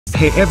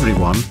Hey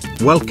everyone,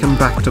 welcome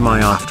back to my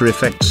After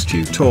Effects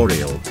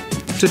tutorial.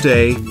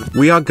 Today,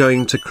 we are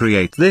going to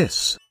create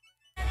this.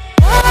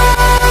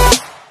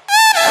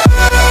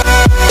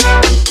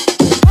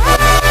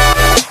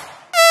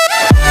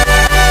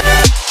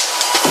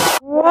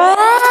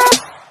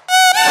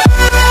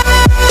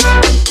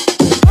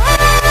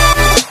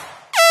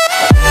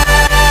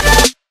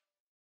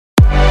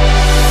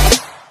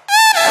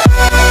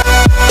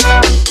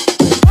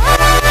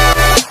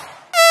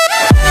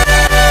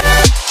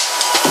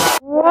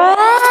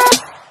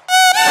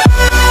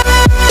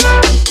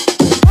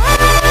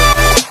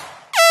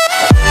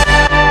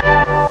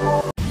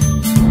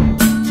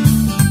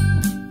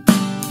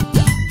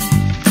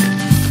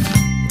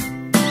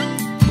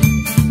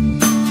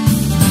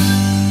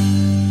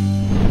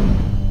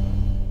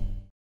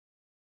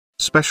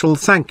 Special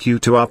thank you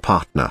to our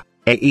partner,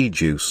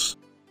 Juice.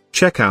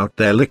 Check out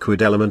their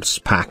Liquid Elements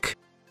pack.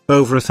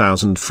 Over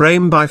 1,000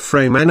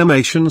 frame-by-frame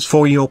animations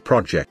for your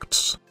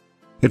projects.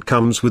 It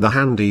comes with a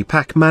handy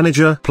pack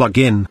manager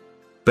plugin.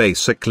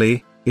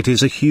 Basically, it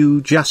is a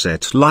huge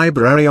asset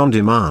library on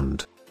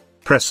demand.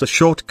 Press a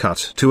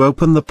shortcut to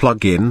open the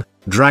plugin,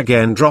 drag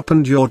and drop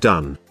and you're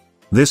done.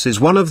 This is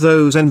one of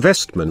those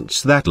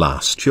investments that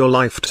last your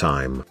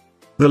lifetime.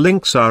 The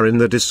links are in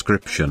the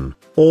description.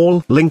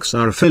 All links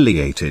are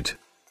affiliated.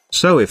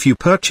 So if you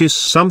purchase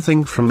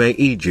something from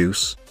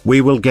Juice,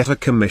 we will get a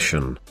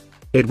commission.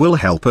 It will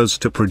help us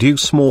to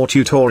produce more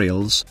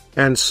tutorials,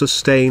 and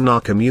sustain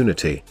our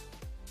community.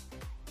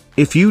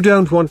 If you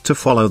don't want to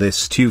follow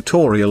this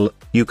tutorial,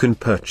 you can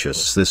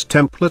purchase this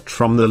template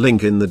from the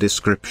link in the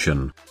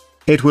description.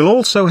 It will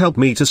also help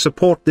me to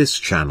support this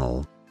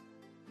channel.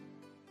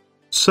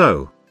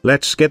 So,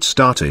 let's get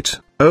started.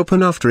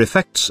 Open After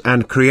Effects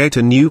and create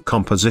a new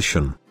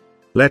composition.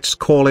 Let's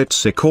call it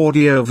Sick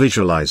Audio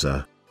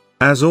Visualizer.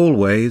 As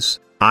always,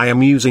 I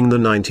am using the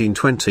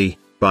 1920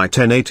 by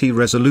 1080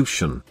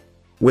 resolution.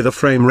 With a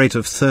frame rate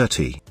of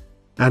 30.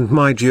 And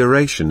my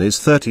duration is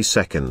 30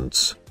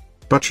 seconds.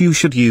 But you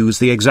should use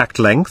the exact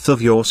length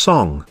of your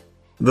song.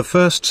 The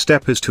first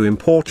step is to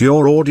import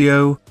your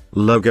audio,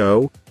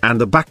 logo, and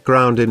the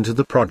background into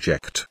the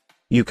project.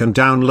 You can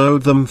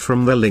download them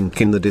from the link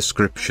in the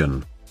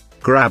description.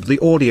 Grab the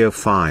audio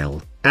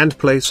file, and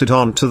place it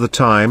onto the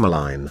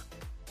timeline.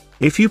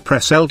 If you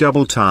press L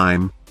double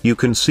time, you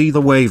can see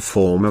the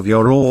waveform of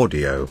your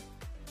audio.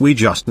 We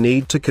just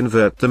need to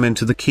convert them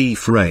into the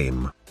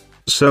keyframe.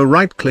 So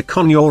right-click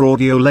on your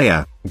audio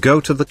layer,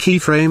 go to the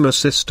keyframe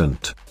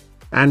assistant,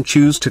 and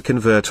choose to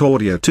convert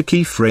audio to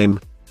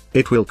keyframe.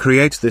 It will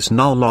create this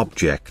null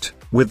object,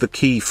 with the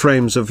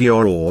keyframes of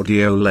your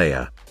audio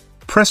layer.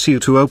 Press U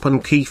to open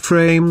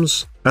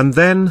keyframes, and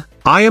then,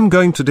 I am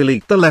going to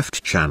delete the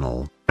left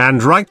channel,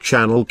 and right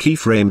channel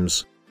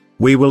keyframes.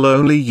 We will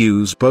only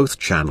use both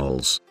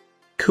channels.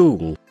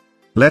 Cool.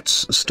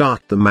 Let's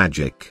start the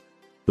magic.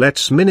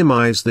 Let's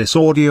minimize this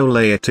audio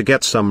layer to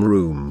get some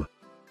room.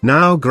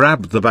 Now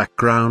grab the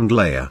background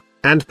layer,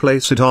 and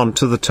place it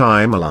onto the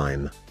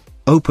timeline.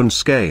 Open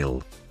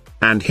scale.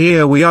 And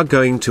here we are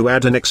going to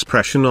add an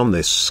expression on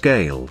this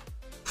scale.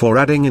 For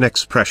adding an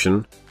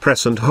expression,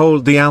 press and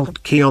hold the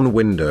Alt key on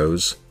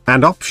Windows,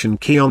 and Option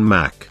key on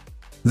Mac.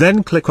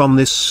 Then click on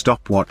this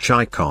stopwatch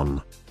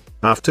icon.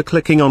 After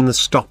clicking on the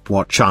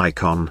stopwatch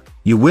icon,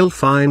 you will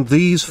find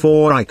these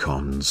 4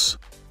 icons.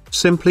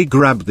 Simply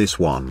grab this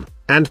one,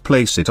 and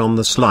place it on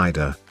the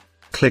slider.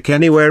 Click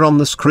anywhere on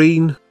the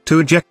screen, to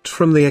eject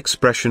from the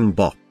expression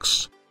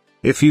box.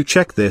 If you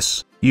check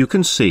this, you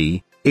can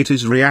see, it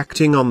is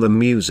reacting on the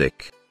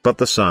music, but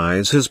the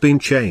size has been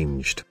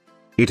changed.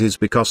 It is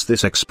because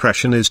this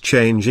expression is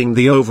changing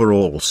the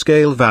overall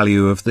scale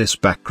value of this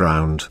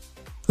background.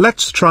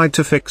 Let's try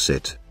to fix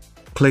it.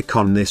 Click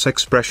on this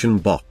expression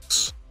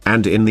box,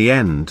 and in the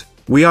end,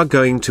 we are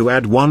going to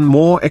add one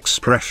more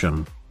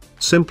expression.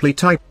 Simply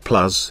type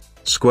plus,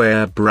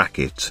 square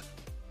bracket,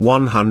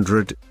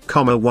 100,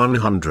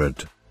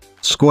 100.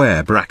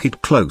 Square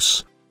bracket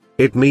close.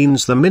 It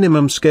means the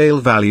minimum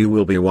scale value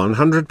will be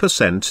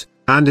 100%,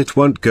 and it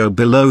won't go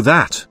below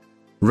that.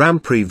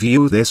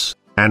 Preview this,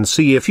 and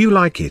see if you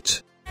like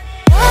it.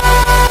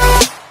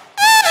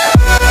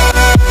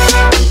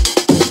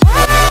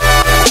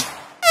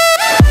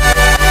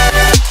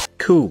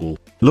 Cool,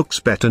 looks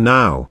better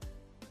now.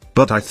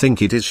 But I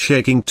think it is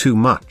shaking too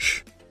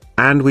much.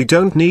 And we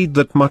don't need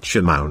that much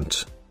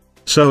amount.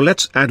 So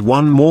let's add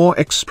one more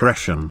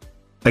expression.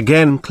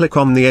 Again click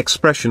on the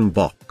expression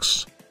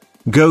box.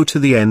 Go to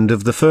the end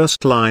of the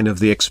first line of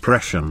the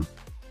expression.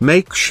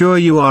 Make sure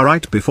you are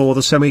right before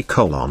the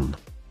semicolon.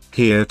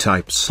 Here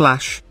type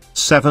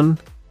 /7.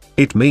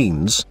 It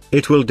means,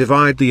 it will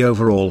divide the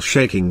overall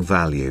shaking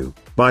value,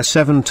 by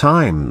 7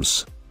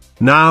 times.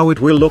 Now it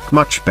will look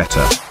much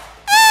better.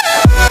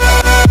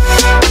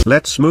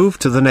 Let's move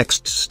to the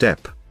next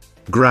step.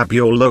 Grab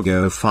your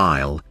logo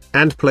file,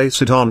 and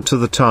place it onto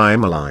the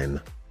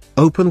timeline.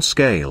 Open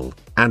Scale,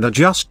 and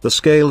adjust the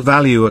scale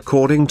value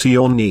according to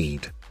your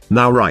need.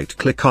 Now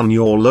right-click on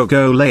your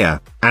logo layer,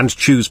 and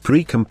choose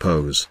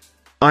Pre-Compose.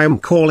 I am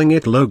calling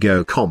it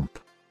Logo Comp.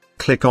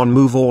 click on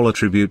Move All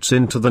Attributes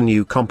into the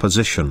new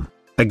composition.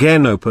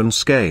 Again open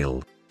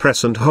Scale,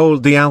 press and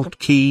hold the Alt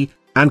key,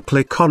 and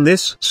click on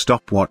this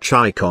stopwatch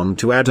icon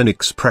to add an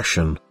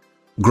expression.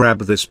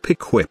 Grab this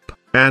pick whip,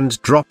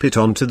 and drop it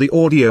onto the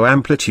audio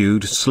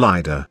amplitude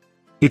slider.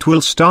 It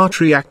will start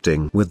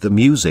reacting with the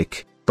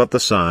music, but the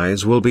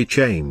size will be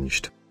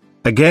changed.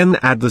 Again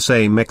add the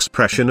same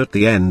expression at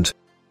the end.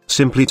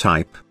 Simply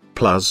type,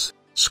 plus,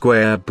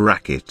 square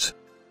bracket,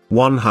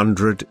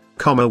 100,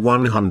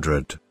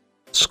 100.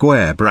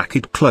 Square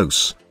bracket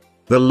close.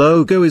 The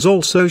logo is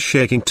also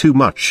shaking too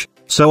much,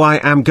 so I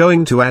am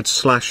going to add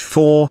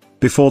 /4,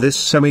 before this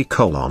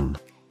semicolon.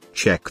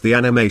 Check the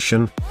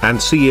animation,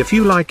 and see if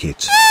you like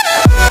it.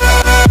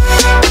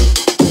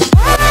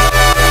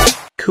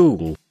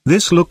 Cool,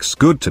 this looks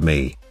good to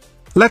me.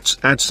 Let's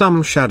add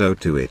some shadow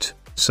to it.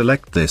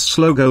 Select this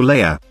logo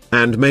layer,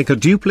 and make a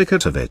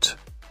duplicate of it.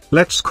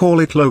 Let's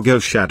call it Logo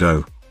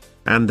Shadow.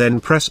 And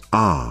then press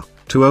R,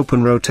 to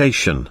open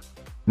rotation.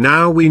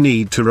 Now we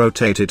need to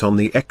rotate it on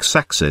the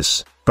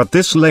X-axis, but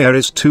this layer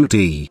is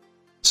 2D.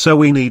 So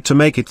we need to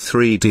make it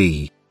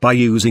 3D, by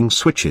using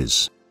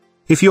switches.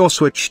 If your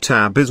switch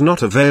tab is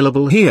not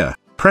available here,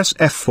 press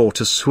F4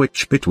 to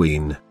switch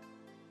between.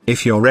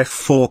 If your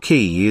F4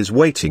 key is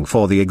waiting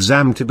for the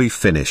exam to be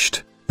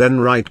finished,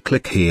 then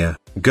right-click here,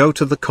 go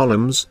to the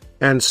columns,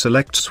 and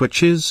select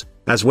Switches,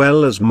 as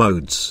well as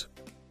Modes.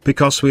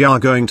 Because we are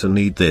going to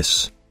need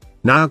this.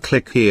 Now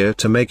click here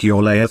to make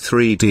your layer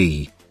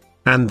 3D.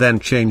 And then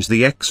change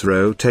the X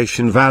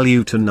rotation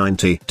value to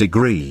 90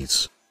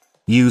 degrees.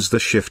 Use the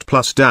Shift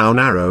plus down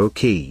arrow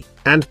key,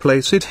 and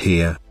place it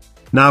here.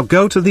 Now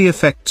go to the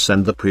effects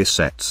and the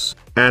presets,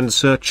 and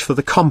search for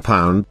the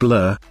compound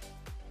blur.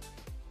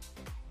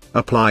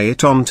 Apply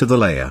it onto the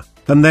layer,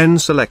 and then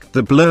select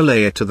the blur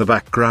layer to the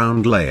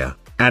background layer,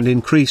 and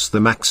increase the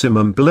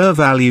maximum blur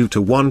value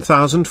to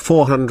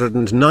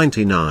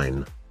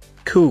 1499.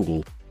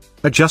 Cool.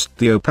 Adjust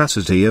the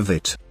opacity of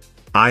it.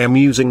 I am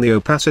using the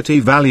opacity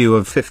value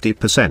of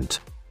 50%.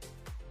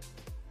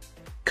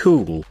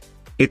 Cool.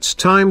 It's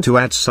time to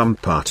add some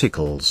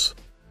particles.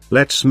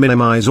 Let's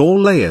minimize all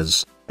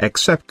layers,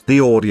 except the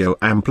audio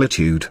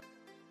amplitude.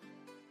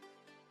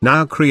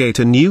 Now create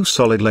a new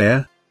solid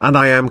layer, and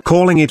I am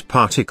calling it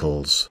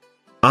Particles.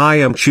 I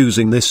am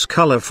choosing this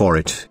color for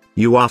it.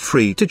 You are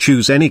free to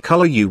choose any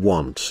color you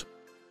want.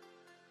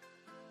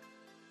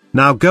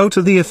 Now go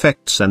to the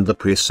effects and the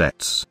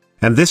presets,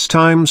 and this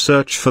time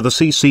search for the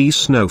CC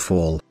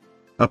Snowfall.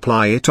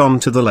 Apply it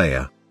onto the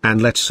layer,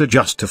 and let's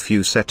adjust a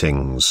few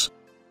settings.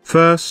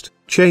 First,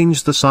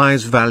 change the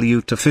size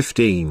value to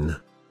 15.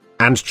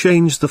 And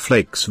change the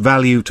flakes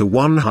value to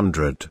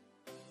 100.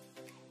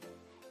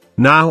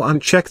 Now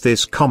uncheck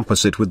this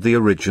composite with the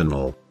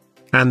original.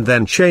 And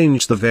then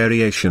change the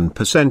variation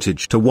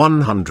percentage to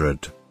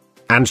 100.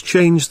 And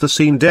change the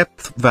scene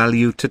depth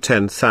value to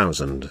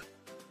 10,000.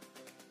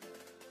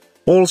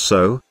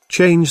 Also,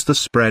 change the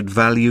spread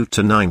value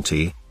to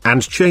 90,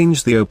 and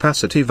change the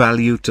opacity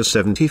value to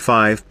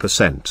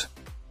 75%.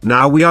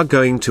 Now we are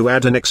going to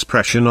add an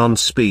expression on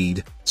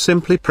speed.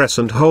 Simply press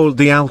and hold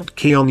the Alt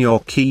key on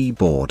your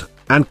keyboard,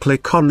 and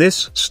click on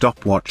this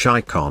stopwatch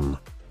icon.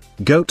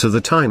 Go to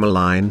the timer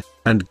line,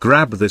 and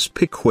grab this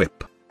pick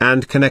whip,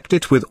 and connect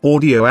it with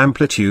audio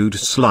amplitude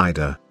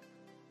slider.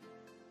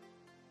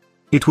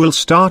 It will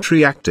start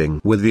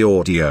reacting with the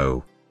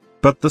audio.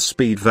 But the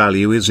speed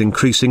value is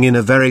increasing in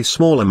a very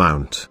small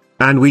amount,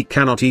 and we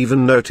cannot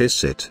even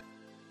notice it.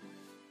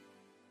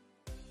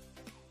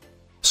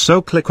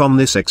 So click on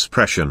this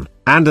expression,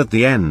 and at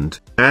the end,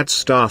 add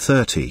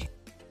 *30.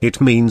 It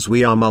means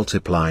we are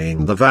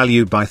multiplying the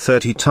value by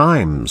 30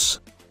 times.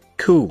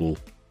 Cool.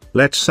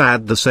 Let's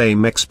add the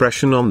same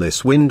expression on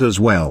this wind as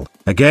well.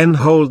 Again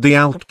hold the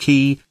Alt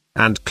key,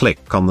 and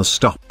click on the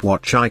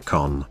stopwatch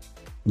icon.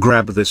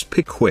 Grab this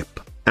pick whip,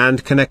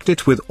 and connect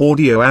it with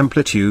audio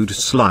amplitude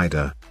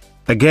slider.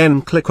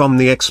 Again click on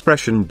the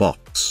expression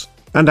box,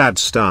 and add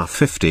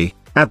 *50,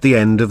 at the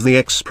end of the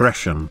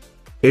expression.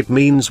 It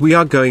means we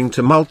are going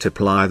to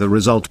multiply the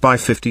result by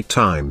 50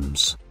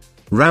 times.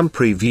 RAM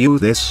preview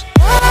this.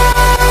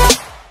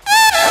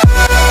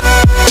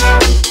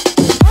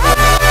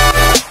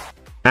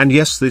 And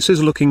yes, this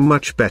is looking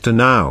much better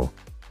now.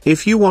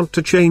 If you want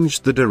to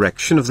change the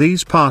direction of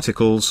these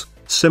particles,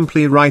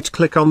 simply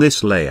right-click on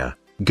this layer,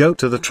 go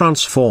to the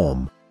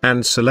transform,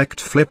 and select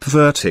flip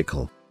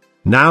vertical.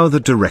 Now the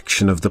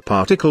direction of the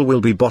particle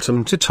will be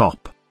bottom to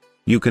top.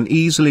 You can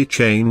easily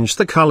change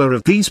the color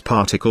of these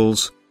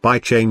particles, by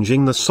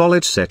changing the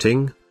solid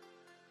setting,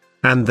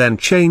 and then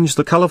change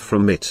the color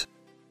from it.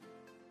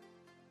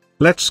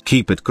 Let's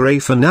keep it gray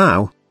for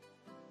now.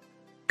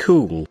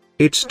 Cool,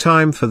 it's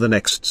time for the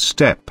next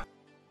step.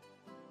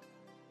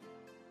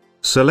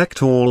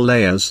 Select all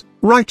layers,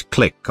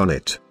 right-click on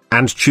it,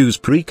 and choose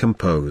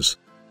Pre-Compose.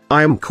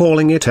 I am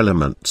calling it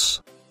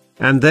Elements.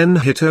 And then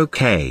hit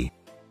OK.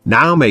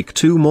 Now make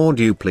 2 more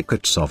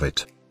duplicates of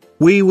it.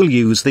 We will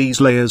use these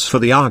layers for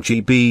the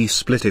RGB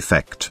split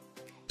effect.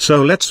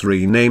 So let's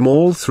rename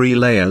all 3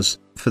 layers,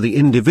 for the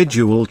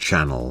individual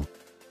channel.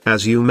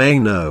 As you may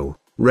know,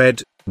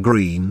 red,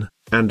 green,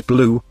 and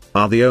blue,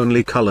 are the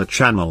only color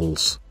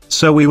channels,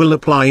 so we will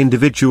apply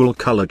individual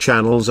color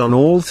channels on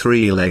all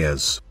 3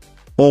 layers.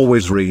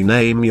 Always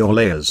rename your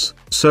layers,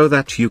 so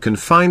that you can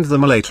find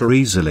them later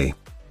easily.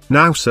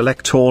 Now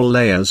select all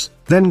layers,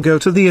 then go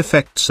to the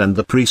effects and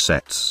the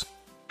presets.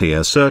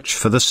 Here search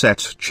for the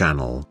set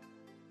channel.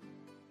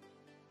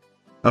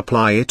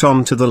 Apply it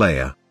onto the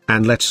layer,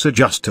 and let's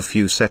adjust a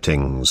few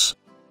settings.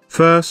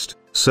 First,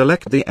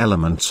 select the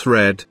elements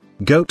red,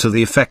 go to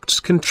the effects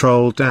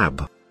control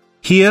tab.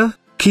 Here,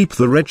 keep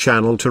the red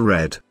channel to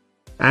red.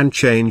 And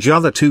change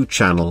other 2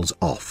 channels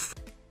off.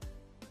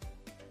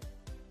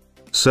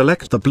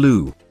 Select the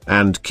blue,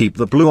 and keep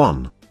the blue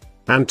on.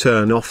 And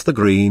turn off the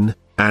green,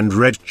 and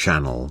red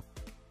channel.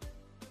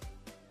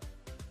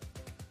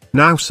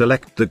 Now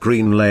select the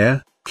green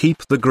layer, keep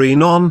the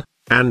green on,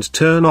 and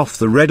turn off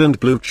the red and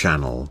blue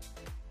channel.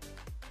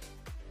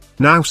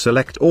 Now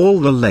select all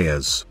the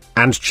layers,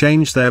 and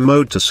change their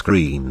mode to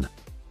screen.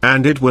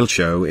 And it will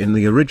show in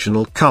the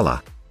original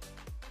color.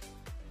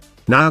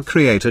 Now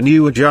create a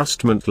new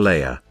adjustment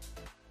layer.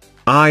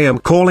 I am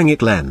calling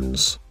it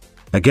lens.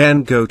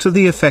 Again go to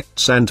the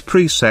effects and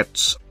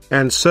presets,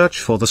 and search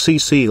for the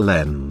CC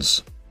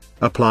lens.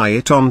 Apply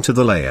it onto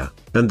the layer,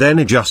 and then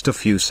adjust a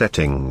few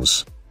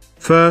settings.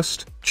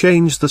 First,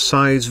 change the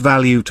size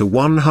value to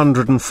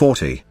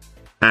 140.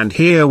 And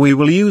here we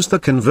will use the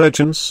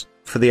convergence,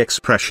 for the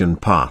expression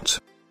part.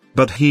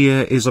 But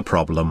here is a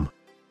problem.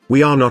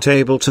 We are not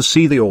able to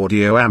see the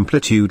audio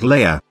amplitude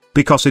layer,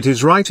 because it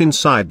is right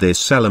inside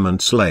this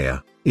elements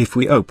layer. If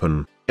we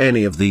open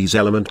any of these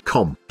element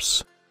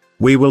comps,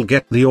 we will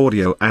get the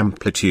audio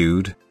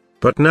amplitude,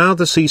 but now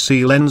the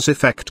CC lens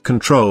effect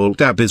control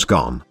tab is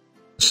gone.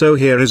 So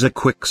here is a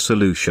quick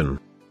solution.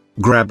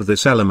 Grab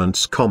this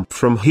elements comp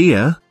from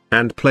here,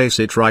 and place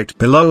it right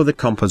below the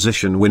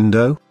composition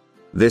window.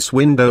 This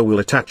window will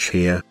attach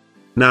here.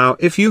 Now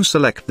if you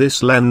select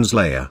this lens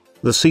layer,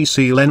 the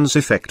CC lens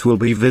effect will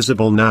be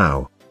visible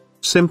now.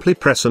 Simply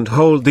press and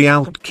hold the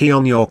Alt key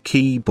on your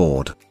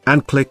keyboard,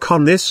 and click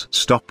on this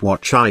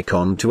stopwatch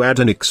icon to add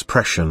an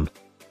expression.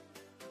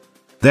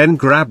 Then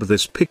grab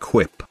this pick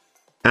whip,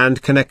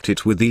 and connect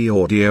it with the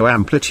audio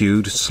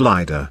amplitude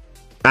slider.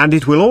 And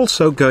it will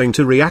also going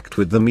to react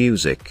with the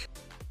music.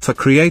 For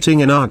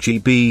creating an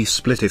RGB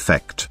split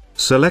effect,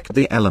 select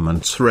the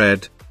elements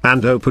red,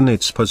 and open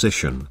its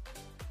position.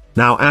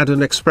 Now add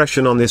an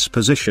expression on this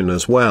position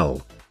as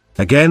well.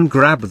 Again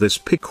grab this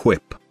pick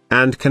whip,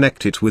 and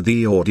connect it with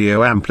the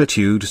audio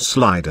amplitude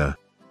slider.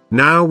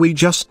 Now we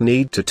just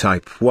need to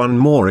type one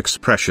more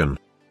expression,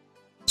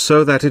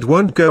 so that it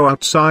won't go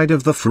outside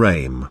of the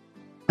frame.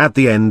 At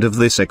the end of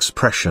this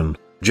expression,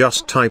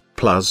 just type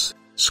plus,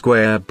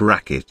 square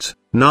bracket,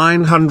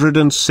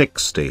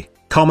 960,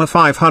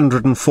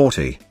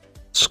 540,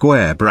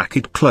 square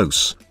bracket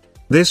close.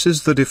 This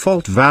is the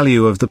default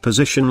value of the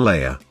position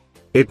layer.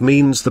 It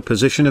means the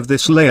position of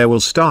this layer will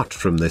start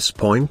from this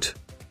point.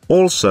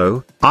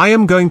 Also, I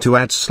am going to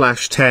add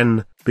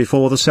 /10,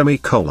 before the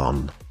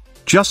semicolon.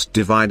 Just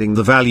dividing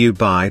the value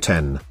by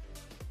 10.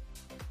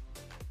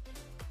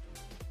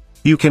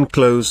 You can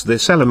close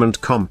this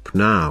element comp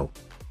now.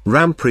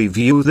 RAM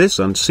preview this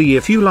and see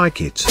if you like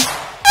it.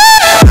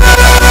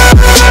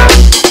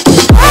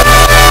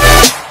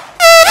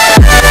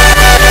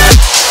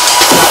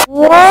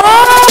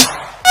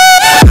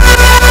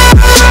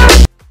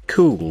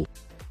 Cool.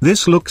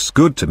 This looks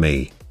good to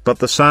me, but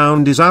the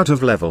sound is out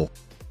of level.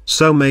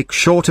 So make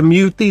sure to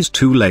mute these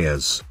 2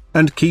 layers,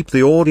 and keep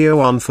the audio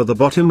on for the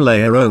bottom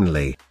layer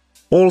only.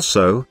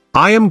 Also,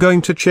 I am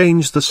going to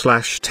change the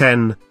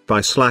 /10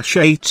 by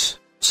 /8,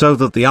 so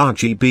that the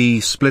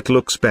RGB split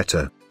looks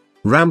better.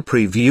 RAM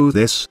preview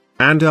this,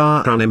 and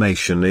our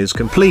animation is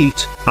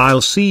complete.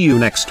 I'll see you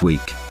next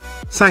week.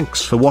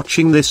 Thanks for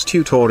watching this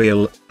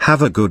tutorial,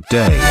 have a good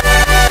day.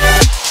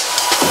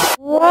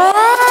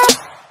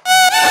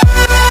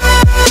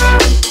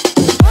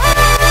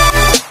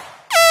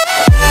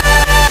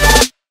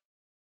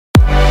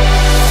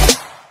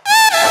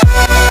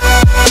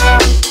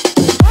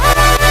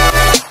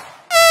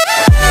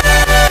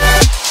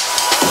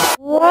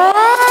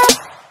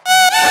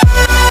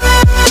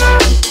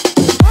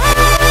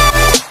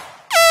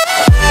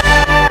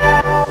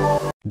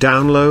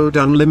 Download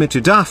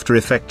unlimited After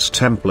Effects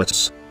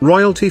templates,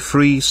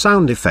 royalty-free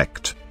sound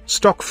effect,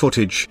 stock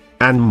footage,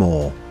 and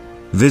more.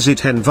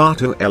 Visit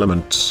Envato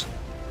Elements.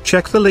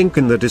 Check the link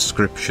in the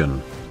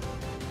description.